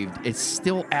received. It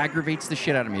still aggravates the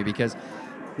shit out of me because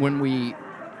when we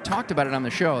talked about it on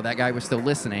the show, that guy was still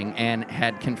listening and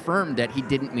had confirmed that he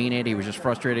didn't mean it. He was just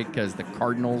frustrated because the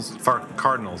Cardinals.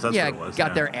 Cardinals, that's what it was.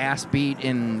 Got their ass beat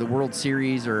in the World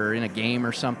Series or in a game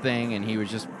or something, and he was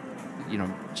just,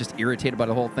 just irritated by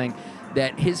the whole thing.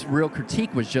 That his real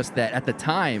critique was just that at the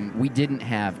time we didn't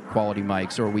have quality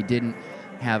mics or we didn't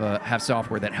have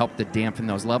software that helped to dampen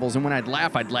those levels. And when I'd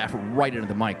laugh right into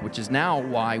the mic, which is now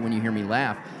why when you hear me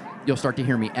laugh, you'll start to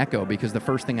hear me echo because the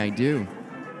first thing I do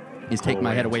is take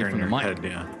my head away from the mic.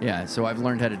 Yeah, so I've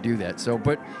learned how to do that. So,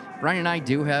 but Ryan and I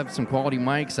do have some quality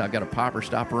mics. I've got a popper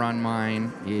stopper on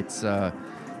mine. It's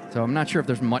so I'm not sure if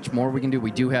there's much more we can do.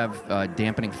 We do have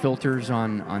dampening filters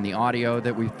on the audio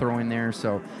that we throw in there.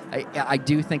 So I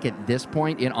do think at this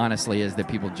point, it honestly is that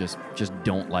people just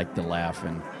don't like to laugh.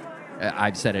 And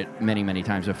I've said it many, many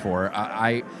times before.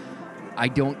 I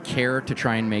don't care to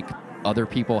try and make other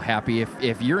people happy.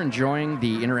 If you're enjoying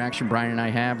the interaction Brian and I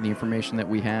have, the information that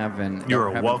we have, and You are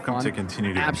having welcome fun, to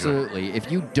continue to absolutely. enjoy.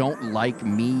 If you don't like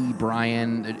me,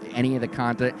 Brian, any of the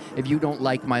content, if you don't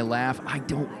like my laugh,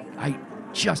 I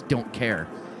just don't care.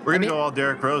 We're going to go all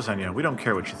Derek Rose on you. We don't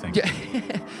care what you think.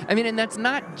 I mean, and that's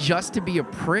not just to be a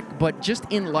prick, but just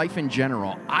in life in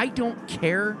general. I don't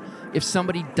care if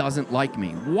somebody doesn't like me.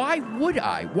 Why would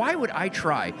I? Why would I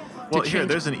try Well, to here,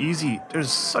 change?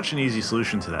 there's such an easy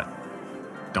solution to that.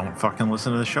 Don't fucking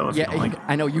listen to the show if you don't like it.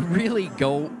 I know. You really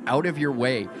go out of your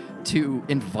way to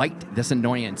invite this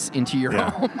annoyance into your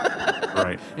home.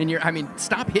 Right. And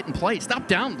stop hitting play. Stop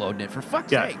downloading it, for fuck's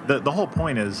sake. The whole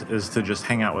point is to just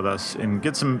hang out with us and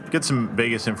get some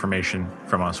Vegas information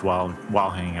from us while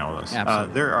hanging out with us.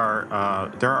 Absolutely.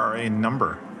 There are a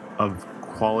number of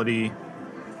quality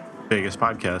Vegas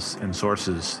podcasts and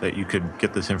sources that you could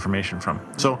get this information from.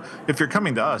 So if you're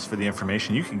coming to us for the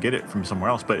information, you can get it from somewhere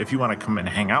else. But if you want to come and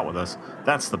hang out with us,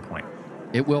 that's the point.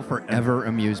 It will forever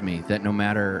amuse me that no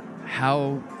matter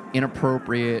how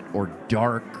inappropriate or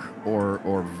dark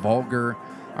or vulgar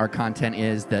our content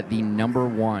is, that the number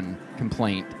one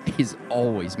complaint is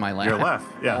always my laugh. Your laugh,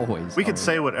 yeah. Always. We could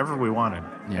say whatever we wanted,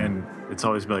 and it's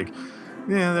always be like,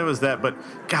 yeah, there was that, but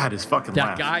God, his fucking that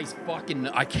laugh. guy's fucking,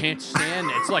 I can't stand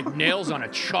it. It's like nails on a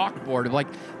chalkboard. I'm like,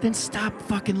 then stop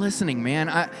fucking listening,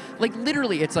 man.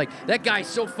 Literally, it's like, that guy's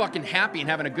so fucking happy and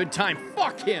having a good time.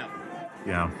 Fuck him.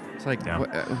 Yeah. It's like,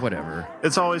 whatever.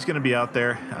 It's always going to be out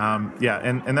there.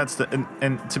 And that's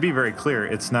and to be very clear,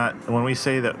 it's not, when we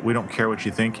say that we don't care what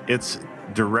you think, it's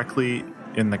directly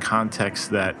in the context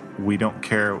that we don't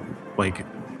care,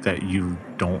 that you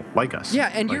don't like us. Yeah,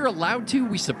 and you're allowed to.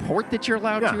 We support that you're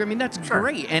allowed to. I mean, that's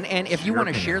great. And if you want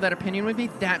to share that opinion with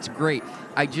me, that's great.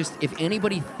 If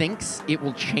anybody thinks it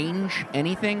will change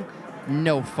anything,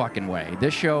 no fucking way.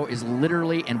 This show is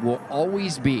literally and will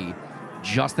always be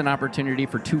just an opportunity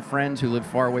for two friends who live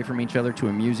far away from each other to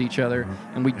amuse each other.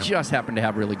 And we just happen to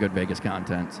have really good Vegas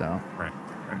content. So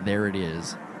there it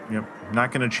is. Yep.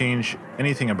 Not going to change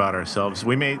anything about ourselves.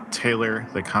 We may tailor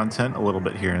the content a little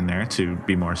bit here and there to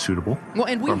be more suitable, well,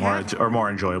 and more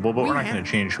enjoyable. But we're not going to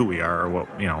change who we are or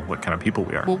what kind of people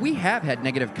we are. Well, we have had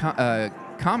negative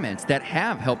comments that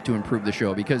have helped to improve the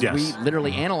show because we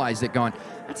literally analyzed it, going,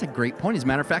 "That's a great point." As a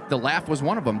matter of fact, the laugh was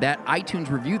one of them. That iTunes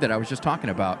review that I was just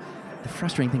talking about. The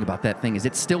frustrating thing about that thing is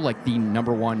it's still like the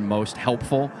number one most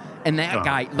helpful. And that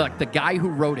guy, look, the guy who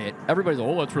wrote it, everybody's like,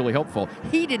 "Oh, that's really helpful."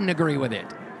 He didn't agree with it.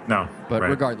 No, but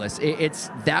regardless,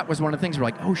 that was one of the things we're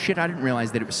like, oh shit, I didn't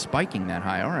realize that it was spiking that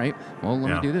high. All right, well,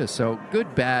 let me do this. So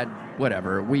good, bad,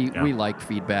 whatever. We like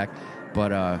feedback,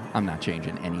 but I'm not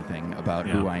changing anything about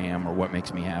who I am or what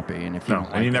makes me happy. And if you don't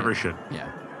like and you it, never should.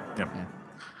 Yeah. Yep. Yeah.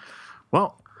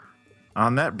 Well,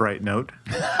 on that bright note,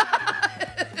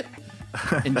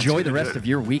 enjoy the rest of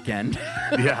your weekend.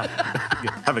 Yeah,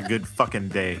 have a good fucking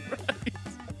day. Right.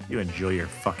 You enjoy your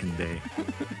fucking day.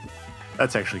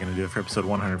 That's actually going to do it for episode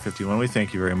 151. We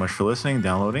thank you very much for listening,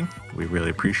 downloading. We really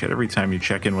appreciate every time you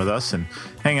check in with us and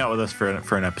hang out with us for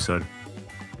an episode.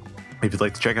 If you'd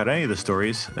like to check out any of the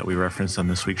stories that we referenced on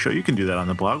this week's show, you can do that on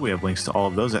the blog. We have links to all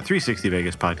of those at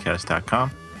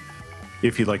 360vegaspodcast.com.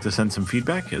 If you'd like to send some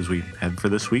feedback, as we had for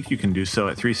this week, you can do so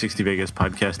at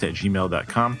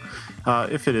 360vegaspodcast@gmail.com.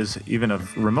 If it is even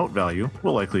of remote value,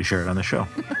 we'll likely share it on the show.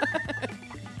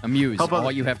 Amuse.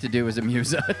 All you have to do is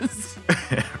amuse us.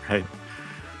 Right.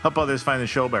 Help others find the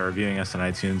show by reviewing us on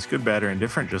iTunes, good, bad, or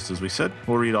indifferent, just as we said.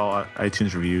 We'll read all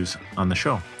iTunes reviews on the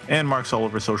show. And Mark's all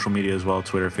over social media as well,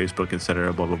 Twitter, Facebook,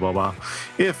 etc., blah, blah, blah, blah.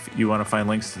 If you want to find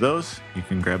links to those, you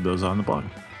can grab those on the blog.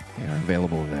 They are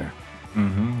available there.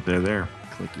 Mm-hmm. They're there.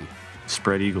 Clicky.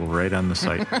 Spread eagle right on the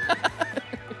site.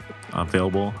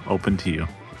 Available, open to you.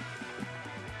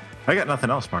 I got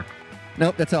nothing else, Mark.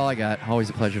 Nope, that's all I got.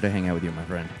 Always a pleasure to hang out with you, my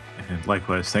friend. And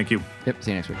likewise. Thank you. Yep, see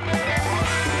you next week.